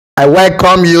I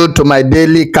welcome you to my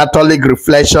daily Catholic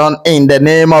reflection in the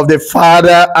name of the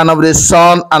Father, and of the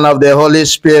Son, and of the Holy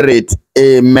Spirit.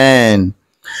 Amen.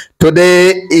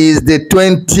 Today is the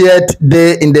 20th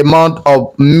day in the month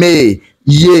of May,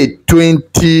 year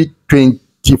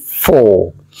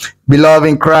 2024. Beloved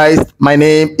in Christ, my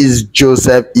name is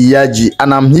Joseph Lyaji,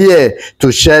 and I'm here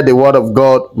to share the word of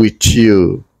God with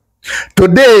you.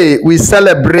 Today, we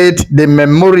celebrate the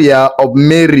memorial of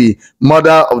Mary,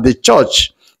 Mother of the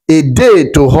Church, a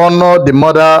day to honor the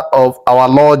Mother of our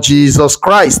Lord Jesus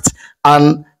Christ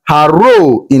and her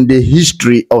role in the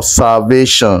history of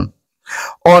salvation.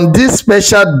 On this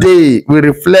special day, we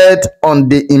reflect on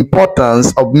the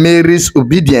importance of Mary's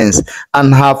obedience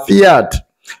and her fiat,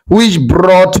 which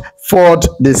brought forth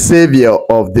the Savior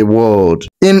of the world.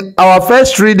 In our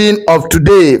first reading of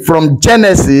today from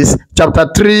Genesis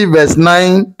chapter 3 verse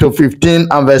 9 to 15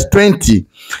 and verse 20,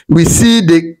 we see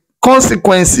the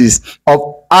consequences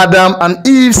of Adam and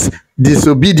Eve's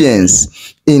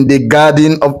disobedience in the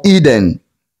Garden of Eden.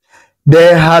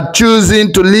 They had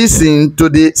chosen to listen to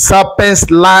the serpent's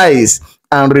lies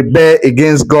and rebel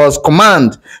against God's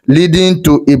command, leading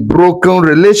to a broken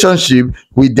relationship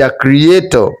with their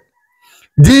Creator.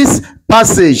 This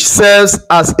passage serves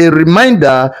as a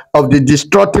reminder of the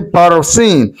destructive power of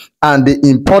sin and the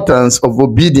importance of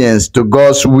obedience to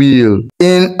God's will.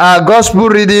 In our gospel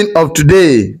reading of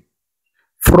today,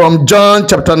 from John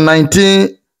chapter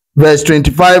 19, verse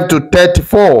 25 to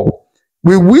 34,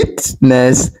 we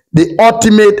witness the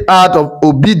ultimate act of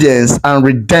obedience and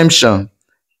redemption,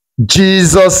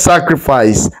 Jesus'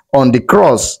 sacrifice on the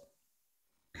cross.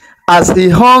 As he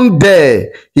hung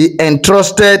there, he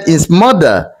entrusted his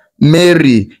mother,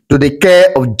 Mary, to the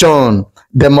care of John,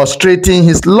 demonstrating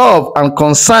his love and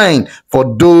concern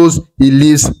for those he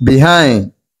leaves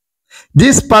behind.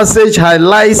 This passage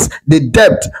highlights the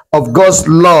depth of God's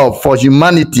love for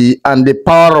humanity and the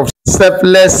power of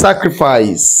selfless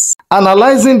sacrifice.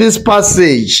 Analyzing this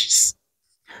passage,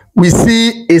 we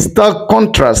see a stark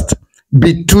contrast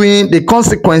between the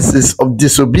consequences of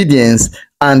disobedience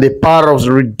and the power of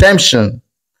redemption.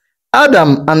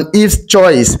 Adam and Eve's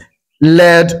choice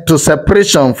led to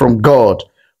separation from God,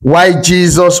 while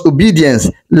Jesus' obedience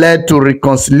led to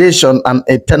reconciliation and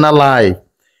eternal life.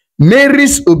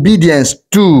 Mary's obedience,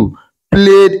 too,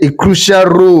 played a crucial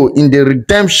role in the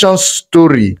redemption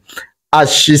story,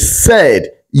 as she said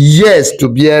yes to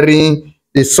bearing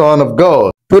the Son of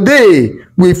God. Today,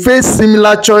 we face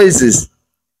similar choices.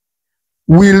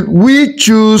 Will we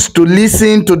choose to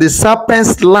listen to the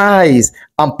serpent's lies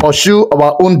and pursue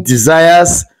our own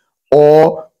desires,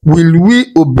 or will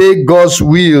we obey God's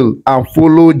will and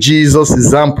follow Jesus'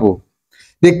 example?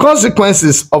 The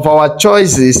consequences of our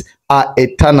choices are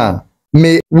eternal.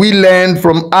 May we learn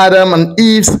from Adam and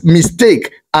Eve's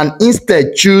mistake and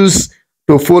instead choose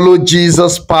to follow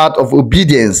Jesus' path of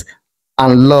obedience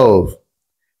and love.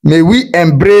 May we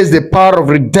embrace the power of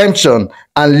redemption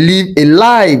and live a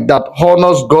life that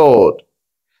honors God,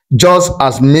 just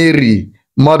as Mary,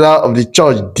 Mother of the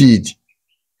Church, did.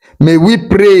 May we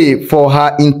pray for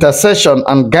her intercession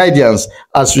and guidance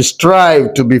as we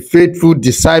strive to be faithful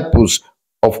disciples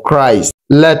of Christ.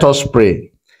 Let us pray.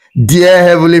 Dear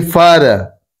Heavenly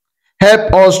Father,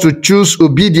 help us to choose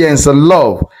obedience and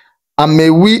love, and may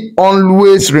we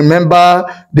always remember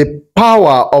the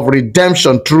power of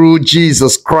redemption through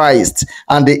Jesus Christ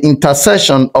and the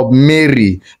intercession of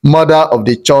Mary, Mother of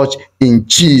the Church, in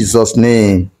Jesus'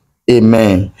 name.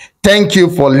 Amen. Thank you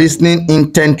for listening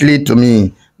intently to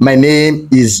me. My name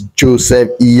is Joseph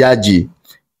Lyaji.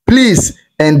 Please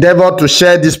endeavor to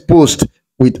share this post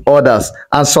with others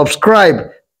and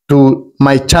subscribe to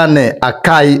my channel,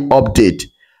 Akai Update.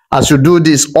 As you do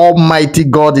this, Almighty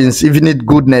God in His infinite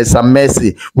goodness and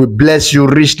mercy will bless you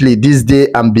richly this day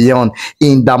and beyond,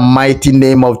 in the mighty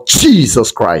name of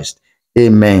Jesus Christ.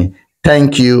 Amen.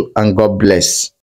 Thank you and God bless.